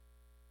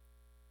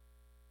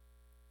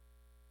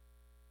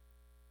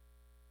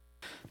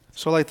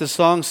So like the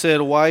song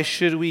said, why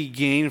should we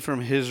gain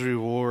from his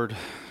reward?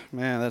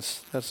 Man,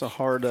 that's a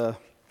hard to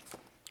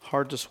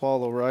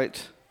swallow,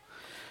 right?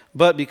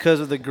 But because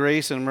of the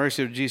grace and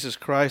mercy of Jesus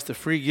Christ, the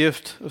free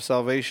gift of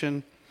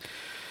salvation,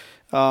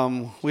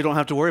 we don't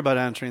have to worry about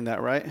answering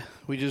that, right?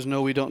 We just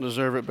know we don't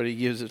deserve it, but he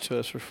gives it to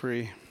us for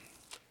free.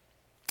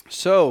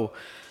 So,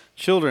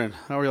 children,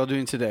 how are y'all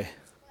doing today?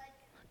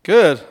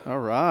 Good. All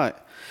right.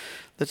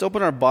 Let's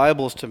open our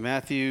Bibles to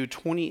Matthew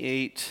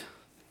 28.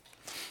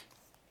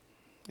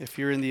 If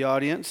you're in the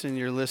audience and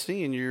you're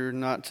listening and you're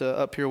not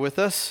up here with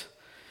us,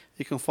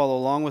 you can follow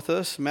along with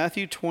us.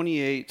 Matthew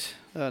 28,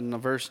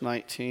 verse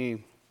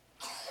 19.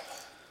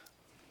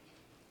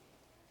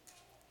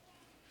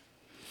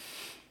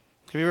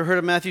 Have you ever heard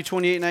of Matthew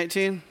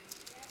 28:19?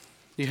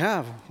 You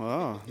have?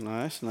 Oh,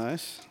 nice.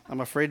 I'm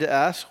afraid to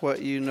ask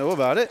what you know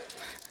about it,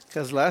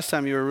 because last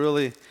time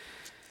you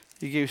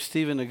gave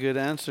Stephen a good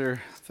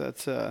answer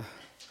that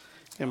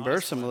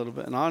embarrassed him a little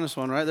bit. An honest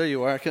one, right? There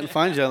you are. I couldn't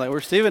find you. I'm like,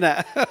 where's Stephen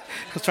at? I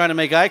was trying to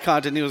make eye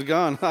contact, and he was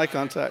gone. Eye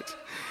contact.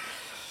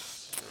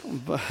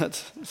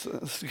 But,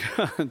 let's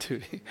go on,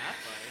 Duty.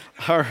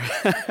 All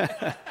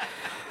right.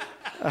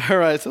 All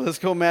right, so let's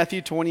go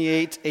Matthew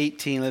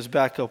 28:18. Let's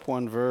back up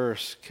one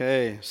verse.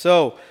 Okay,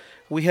 so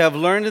we have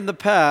learned in the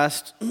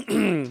past,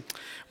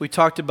 we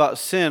talked about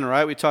sin,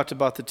 right? We talked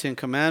about the Ten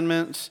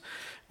Commandments.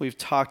 We've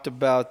talked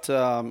about,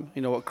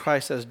 what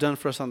Christ has done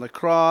for us on the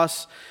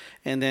cross.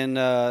 And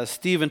then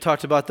Stephen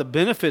talked about the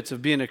benefits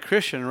of being a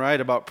Christian, right?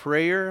 About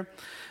prayer,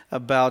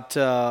 about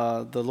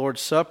the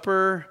Lord's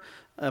Supper,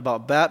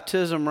 about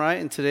baptism, right?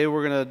 And today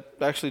we're going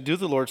to actually do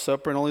the Lord's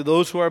Supper, and only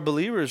those who are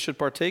believers should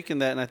partake in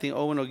that, and I think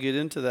Owen will get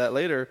into that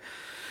later.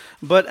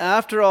 But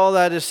after all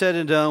that is said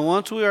and done,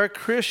 once we are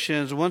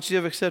Christians, once you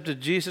have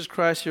accepted Jesus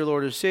Christ, your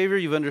Lord and Savior,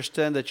 you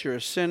understand that you're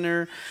a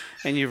sinner,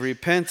 and you've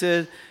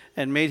repented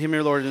and made him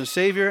your Lord and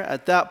Savior.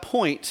 At that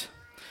point,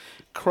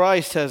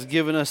 Christ has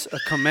given us a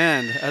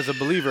command as a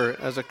believer,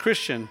 as a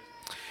Christian.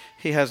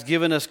 He has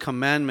given us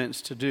commandments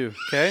to do,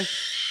 okay?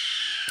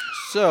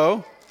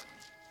 So,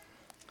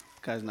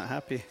 guy's not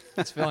happy.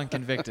 He's feeling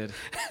convicted.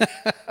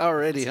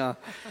 Already, huh?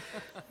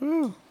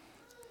 Woo.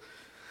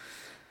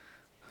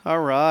 All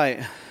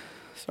right.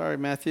 Sorry,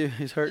 Matthew.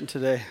 He's hurting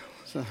today.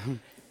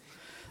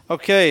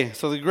 Okay,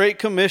 so the Great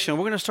Commission.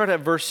 We're going to start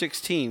at verse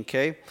 16,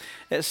 okay?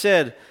 It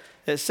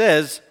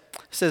says,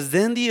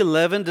 then the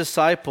 11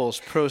 disciples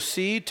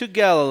proceed to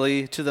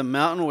Galilee, to the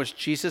mountain which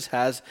Jesus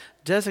has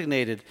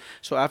designated.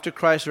 So after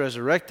Christ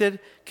resurrected,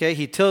 okay,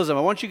 he tells them,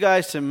 I want you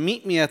guys to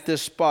meet me at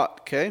this spot,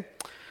 okay?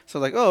 So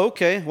like, oh,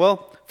 okay.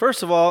 Well,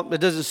 first of all, it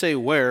doesn't say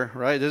where,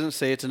 right? It doesn't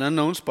say it's an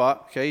unknown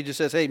spot, okay? He just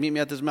says, hey, meet me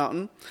at this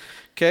mountain,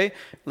 okay?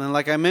 And then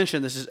like I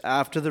mentioned, this is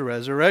after the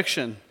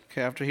resurrection,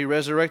 okay? After he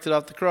resurrected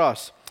off the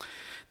cross.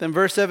 Then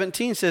verse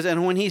 17 says,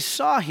 and when they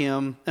saw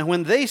him,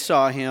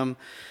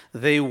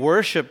 they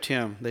worshiped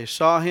him. They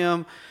saw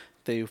him,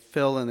 they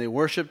fell and they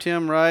worshiped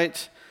him,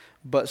 right?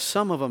 But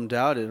some of them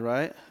doubted,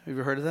 right? Have you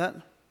ever heard of that?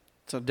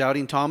 So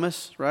doubting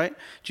Thomas, right?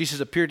 Jesus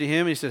appeared to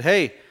him and he said,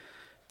 hey,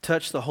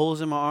 touch the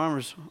holes in my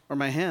arms or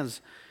my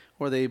hands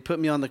where they put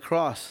me on the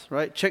cross,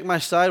 right? Check my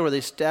side where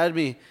they stabbed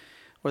me,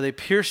 where they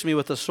pierced me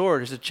with a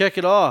sword. He said, check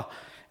it all.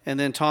 And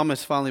then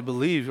Thomas finally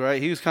believed,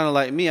 right? He was kind of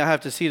like me. I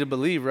have to see to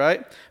believe, right?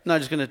 I'm not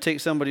just going to take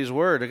somebody's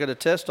word. I got to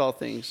test all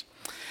things.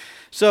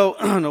 So,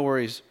 no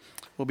worries.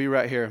 We'll be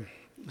right here.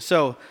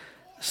 So,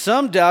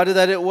 some doubted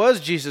that it was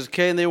Jesus,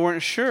 okay, and they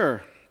weren't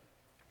sure.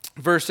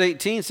 Verse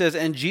 18 says,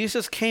 and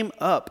Jesus came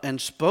up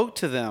and spoke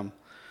to them.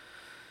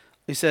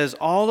 He says,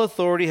 all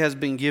authority has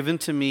been given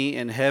to me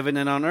in heaven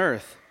and on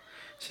earth.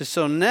 He says,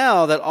 so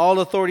now that all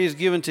authority is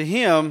given to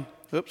him,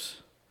 let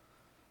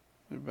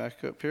me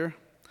back up here.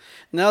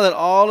 Now that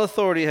all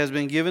authority has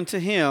been given to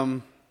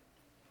him,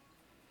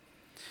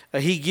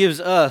 he gives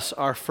us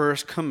our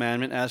first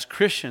commandment as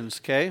Christians,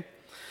 okay?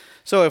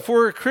 So if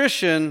we're a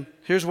Christian,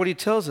 here's what he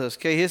tells us,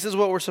 okay? This is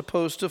what we're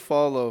supposed to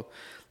follow.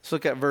 Let's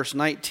look at verse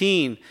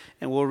 19,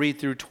 and we'll read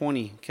through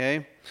 20,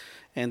 okay?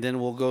 And then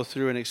we'll go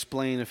through and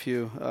explain a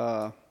few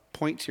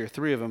points here,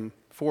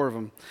 4 of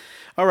them.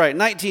 All right,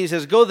 19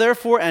 says, go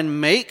therefore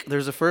and make,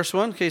 there's the first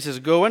one, okay? It says,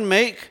 go and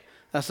make,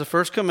 that's the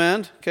first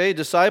command, okay?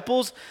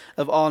 Disciples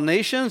of all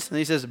nations, and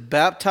he says,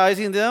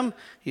 baptizing them,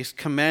 he's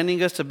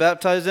commanding us to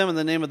baptize them in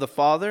the name of the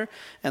Father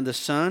and the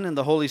Son and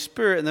the Holy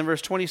Spirit. And then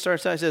verse 20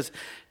 starts out, it says,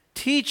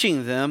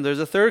 teaching them, there's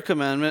a third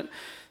commandment,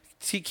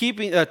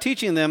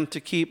 teaching them to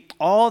keep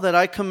all that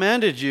I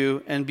commanded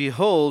you, and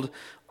behold,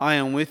 I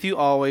am with you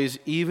always,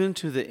 even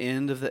to the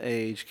end of the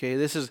age. Okay,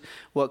 this is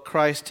what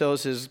Christ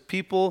tells his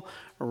people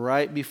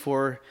right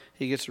before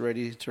he gets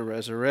ready to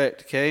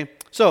resurrect. Okay,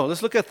 so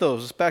let's look at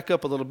those. Let's back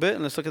up a little bit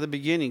and let's look at the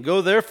beginning.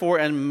 Go therefore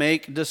and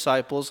make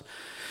disciples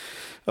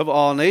of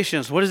all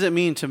nations. What does it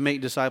mean to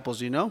make disciples?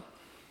 Do you know?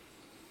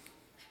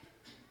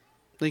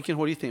 Lincoln,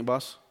 what do you think,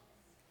 boss?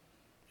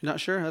 You're not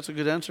sure? That's a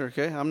good answer,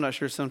 okay? I'm not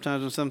sure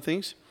sometimes on some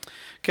things.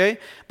 Okay?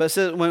 But it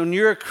says when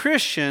you're a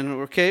Christian,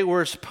 okay,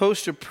 we're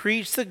supposed to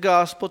preach the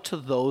gospel to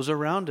those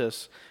around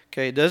us.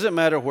 Okay, it doesn't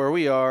matter where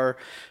we are,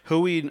 who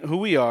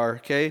we are,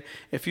 okay?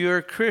 If you're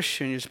a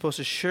Christian, you're supposed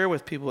to share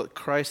with people what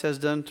Christ has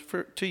done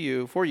for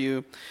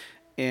you,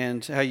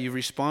 and how you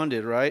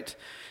responded, right?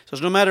 So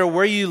no matter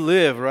where you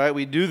live, right,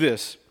 we do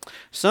this.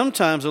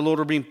 Sometimes the Lord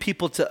will bring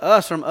people to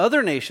us from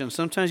other nations.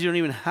 Sometimes you don't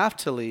even have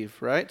to leave,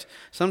 right?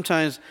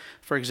 Sometimes,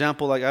 for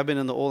example, like I've been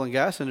in the oil and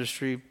gas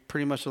industry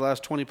pretty much the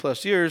last 20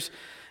 plus years,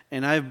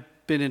 and I've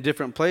been in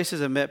different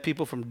places and met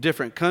people from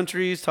different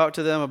countries, talked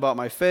to them about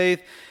my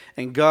faith,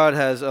 and God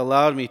has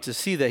allowed me to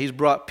see that. He's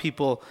brought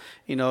people,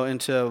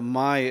 into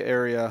my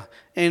area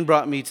and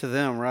brought me to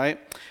them, right?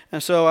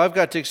 And so I've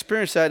got to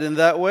experience that in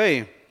that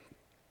way.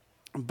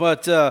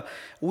 But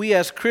we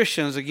as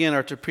Christians, again,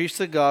 are to preach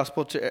the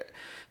gospel to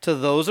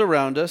those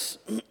around us,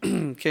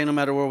 okay, no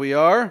matter where we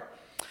are.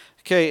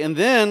 Okay, and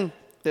then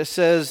it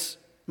says,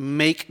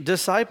 make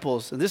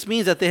disciples. And this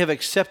means that they have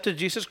accepted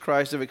Jesus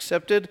Christ, they've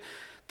accepted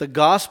the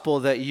gospel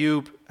that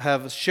you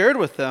have shared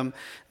with them.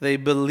 They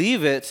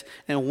believe it,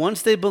 and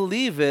once they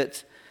believe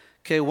it,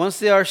 okay, once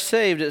they are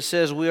saved, it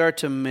says we are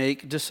to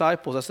make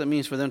disciples. That's what it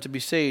means for them to be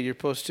saved. You're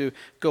supposed to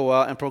go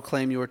out and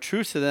proclaim your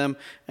truth to them,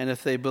 and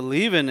if they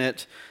believe in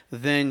it,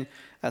 then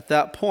at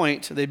that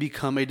point, they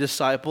become a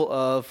disciple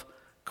of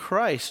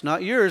Christ.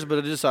 Not yours, but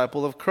a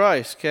disciple of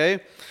Christ, okay?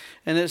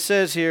 And it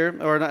says here,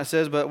 or not it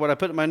says, but what I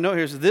put in my note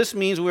here is this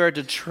means we are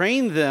to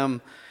train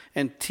them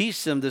and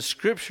teach them the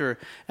Scripture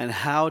and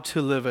how to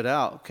live it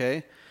out,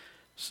 okay?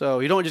 So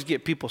you don't just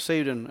get people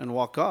saved and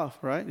walk off,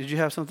 right? Did you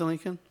have something,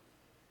 Lincoln?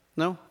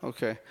 No?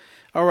 Okay.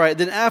 All right,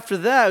 then after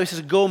that, he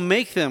says, go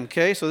make them,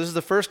 okay? So this is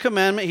the first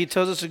commandment. He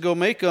tells us to go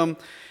make them.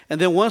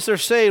 And then once they're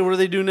saved, what do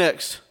they do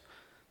next?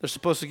 They're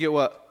supposed to get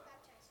what?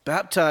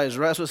 Baptized,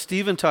 right? That's what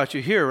Stephen taught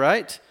you here,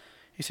 right?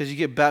 He says you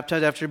get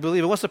baptized after you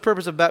believe. And what's the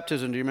purpose of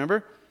baptism? Do you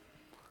remember?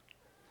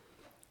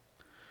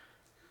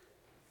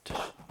 To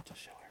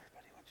show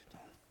everybody what you've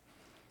done.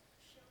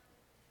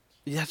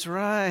 That's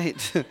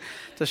right.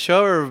 To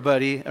show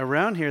everybody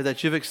around here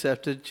that you've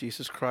accepted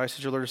Jesus Christ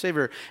as your Lord and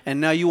Savior.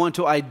 And now you want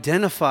to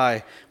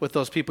identify with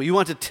those people. You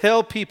want to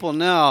tell people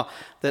now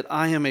that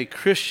I am a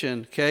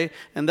Christian, okay?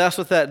 And that's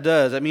what that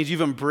does. That means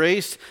you've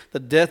embraced the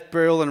death,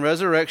 burial, and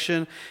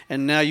resurrection,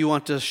 and now you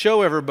want to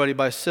show everybody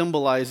by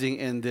symbolizing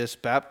in this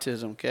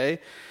baptism, okay?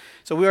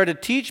 So we are to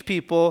teach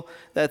people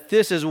that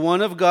this is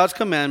one of God's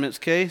commandments,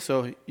 okay?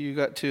 So you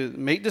got to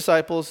make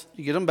disciples,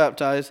 you get them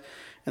baptized,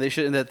 and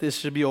that this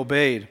should be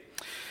obeyed.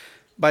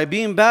 By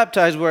being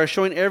baptized, we are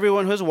showing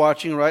everyone who's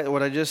watching, right,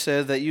 what I just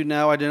said, that you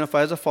now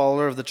identify as a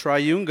follower of the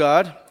triune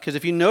God. Because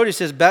if you notice, it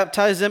says,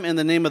 baptize them in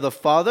the name of the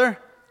Father,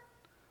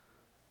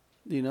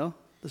 the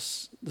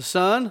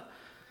Son,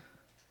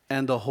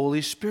 and the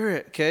Holy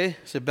Spirit, okay?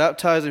 So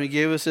baptize them. He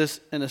gave us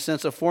this, in a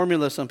sense, a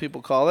formula, some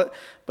people call it,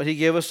 but he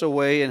gave us a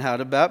way in how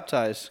to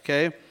baptize,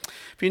 okay?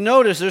 If you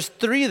notice, there's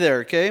three there,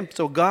 okay?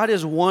 So God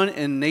is one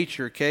in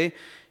nature, okay?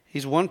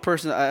 He's one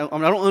person. I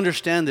don't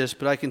understand this,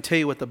 but I can tell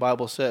you what the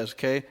Bible says,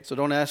 okay? So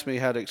don't ask me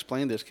how to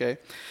explain this, okay? It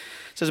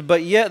says,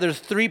 but yet there's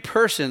three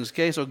persons,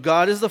 okay? So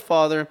God is the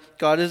Father,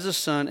 God is the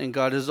Son, and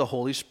God is the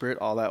Holy Spirit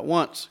all at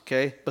once,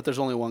 okay? But there's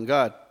only one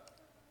God,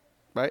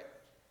 right?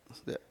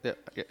 Yeah,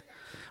 okay.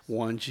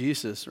 One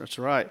Jesus, that's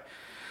right.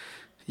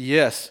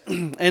 Yes.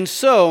 And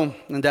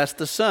that's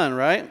the Son,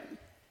 right?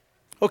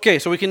 Okay,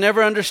 so we can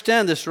never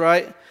understand this,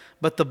 right?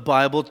 But the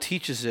Bible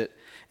teaches it.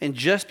 And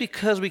just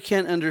because we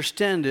can't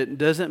understand it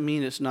doesn't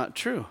mean it's not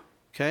true,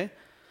 okay?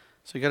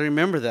 So you got to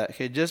remember that,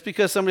 okay? Just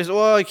because somebody says,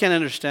 well, I can't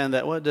understand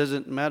that. Well, it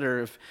doesn't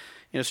matter if,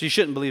 so you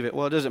shouldn't believe it.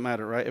 Well, it doesn't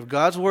matter, right? If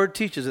God's Word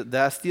teaches it,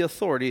 that's the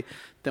authority,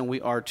 then we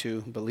are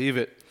to believe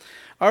it.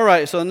 All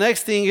right, so the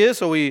next thing is,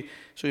 so we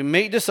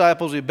make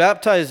disciples, we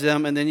baptize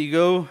them, and then you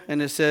go and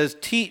it says,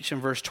 teach in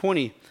verse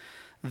 20,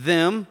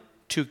 them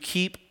to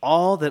keep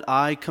all that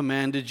I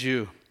commanded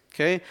you.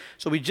 Okay,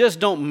 so we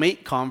just don't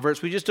make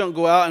converts. We just don't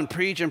go out and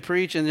preach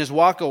and just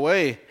walk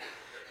away.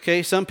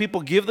 Okay, some people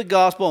give the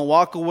gospel and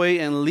walk away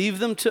and leave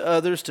them to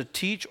others to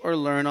teach or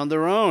learn on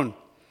their own.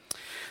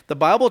 The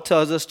Bible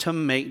tells us to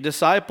make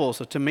disciples.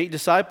 So to make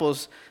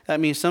disciples,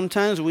 that means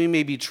sometimes we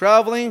may be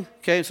traveling.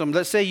 Okay, so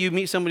let's say you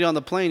meet somebody on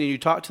the plane and you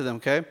talk to them,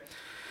 okay?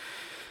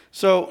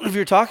 So if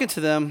you're talking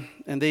to them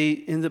and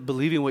they end up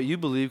believing what you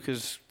believe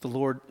because the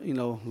Lord,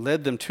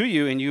 led them to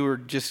you and you were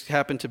just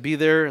happened to be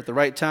there at the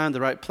right time, the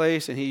right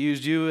place, and he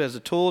used you as a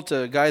tool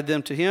to guide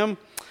them to him.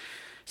 It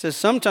says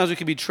sometimes we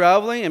could be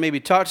traveling and maybe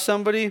talk to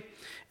somebody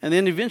and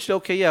then eventually,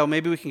 okay, yeah, well,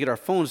 maybe we can get our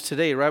phones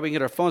today, right? We can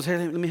get our phones. Hey,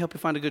 let me help you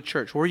find a good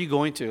church. Where are you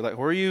going to? Like,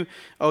 where are you?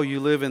 Oh,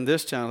 you live in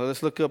this town.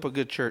 Let's look up a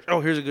good church.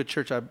 Oh, here's a good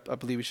church I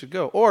believe we should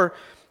go. Or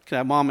can I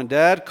have mom and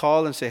dad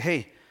call and say,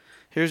 hey,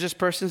 here's this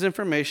person's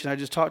information. I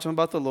just talked to them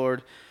about the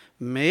Lord.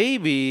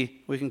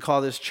 Maybe we can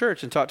call this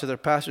church and talk to their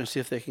pastor and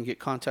see if they can get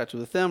contact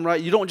with them, right?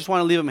 You don't just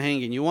want to leave them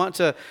hanging. You want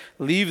to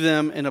leave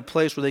them in a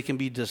place where they can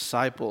be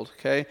discipled,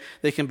 okay?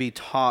 They can be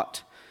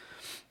taught.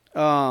 They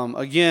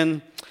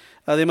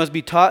must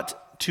be taught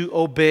to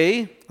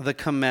obey the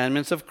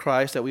commandments of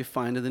Christ that we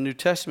find in the New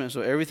Testament.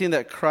 So everything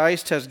that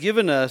Christ has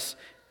given us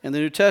in the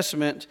New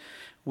Testament,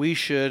 we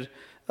should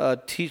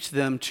teach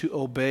them to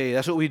obey.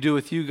 That's what we do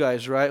with you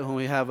guys, right? When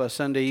we have a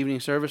Sunday evening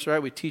service,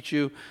 right? We teach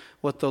you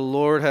what the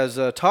Lord has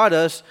taught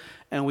us,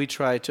 and we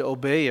try to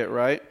obey it,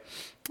 right?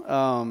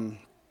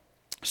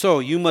 So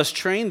you must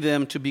train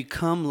them to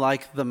become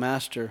like the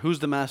Master. Who's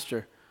the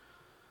Master?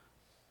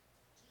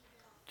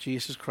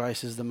 Jesus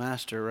Christ is the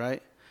Master,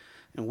 right?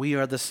 And we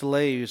are the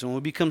slaves. When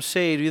we become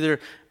saved, either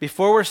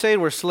before we're saved,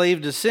 we're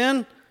slave to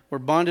sin, we're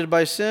bonded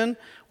by sin,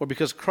 or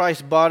because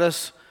Christ bought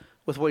us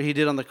with what he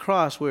did on the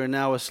cross, we are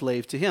now a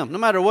slave to him. No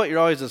matter what, you're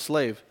always a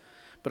slave.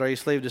 But are you a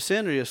slave to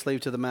sin, or are you a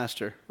slave to the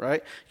Master,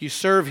 right? You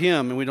serve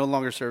him, and we no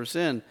longer serve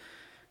sin.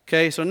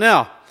 Okay, so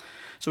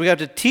we have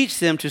to teach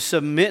them to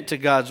submit to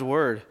God's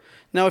word.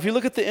 Now, if you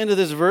look at the end of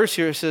this verse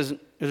here, it says,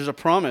 there's a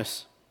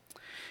promise.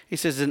 He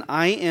says, and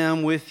I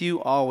am with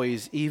you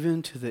always,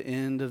 even to the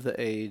end of the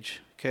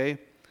age. Okay?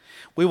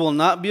 We will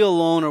not be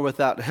alone or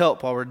without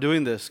help while we're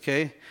doing this,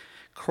 okay?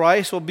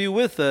 Christ will be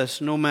with us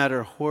no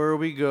matter where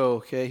we go,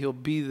 okay? He'll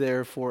be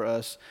there for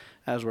us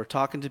as we're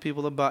talking to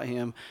people about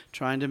him,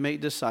 trying to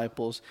make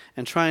disciples,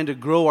 and trying to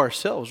grow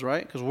ourselves,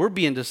 right? Because we're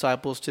being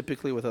disciples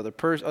typically with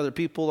other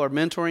people are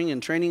mentoring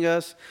and training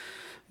us.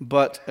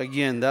 But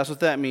again, that's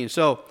what that means.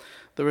 So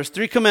there was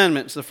 3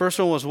 commandments. The first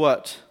one was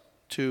what?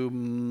 To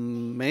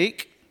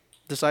make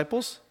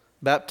disciples,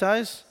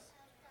 baptize,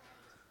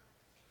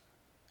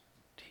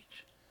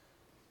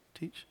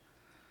 teach.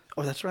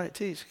 Oh, that's right,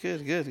 teach.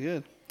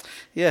 Good.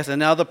 Yes, and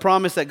now the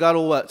promise that God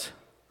will what?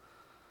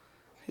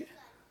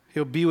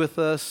 He'll be with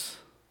us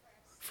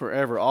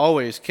forever,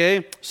 always,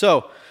 okay?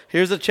 So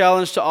here's the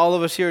challenge to all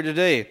of us here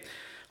today.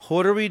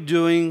 What are we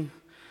doing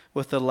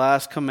with the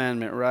last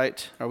commandment,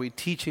 right? Are we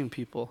teaching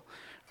people?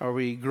 Are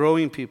we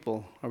growing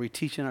people? Are we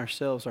teaching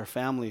ourselves, our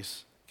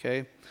families?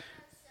 Okay?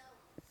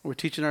 We're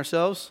teaching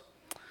ourselves?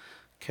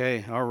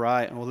 Okay, all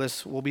right. Well,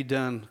 we'll be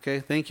done.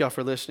 Okay? Thank y'all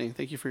for listening.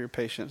 Thank you for your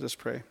patience. Let's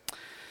pray.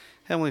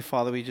 Heavenly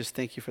Father, we just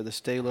thank you for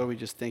this day, Lord. We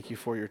just thank you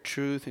for your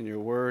truth and your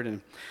word. And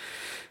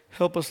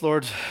help us,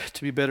 Lord,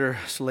 to be better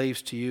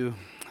slaves to you.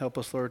 Help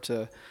us, Lord,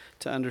 to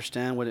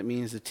understand what it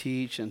means to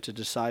teach and to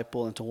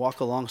disciple and to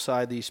walk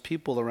alongside these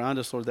people around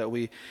us, Lord, that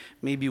we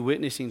may be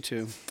witnessing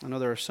to. I know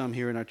there are some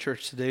here in our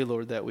church today,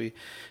 Lord, that we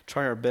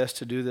try our best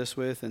to do this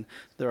with. And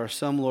there are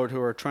some, Lord,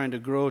 who are trying to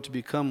grow to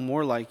become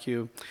more like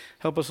you.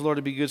 Help us, Lord,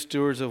 to be good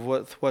stewards of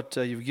what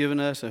you've given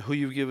us and who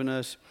you've given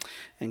us.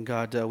 And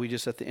God, we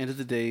just at the end of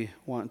the day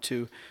want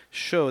to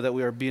show that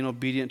we are being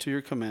obedient to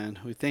your command.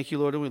 We thank you,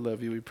 Lord, and we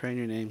love you. We pray in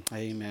your name.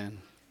 Amen.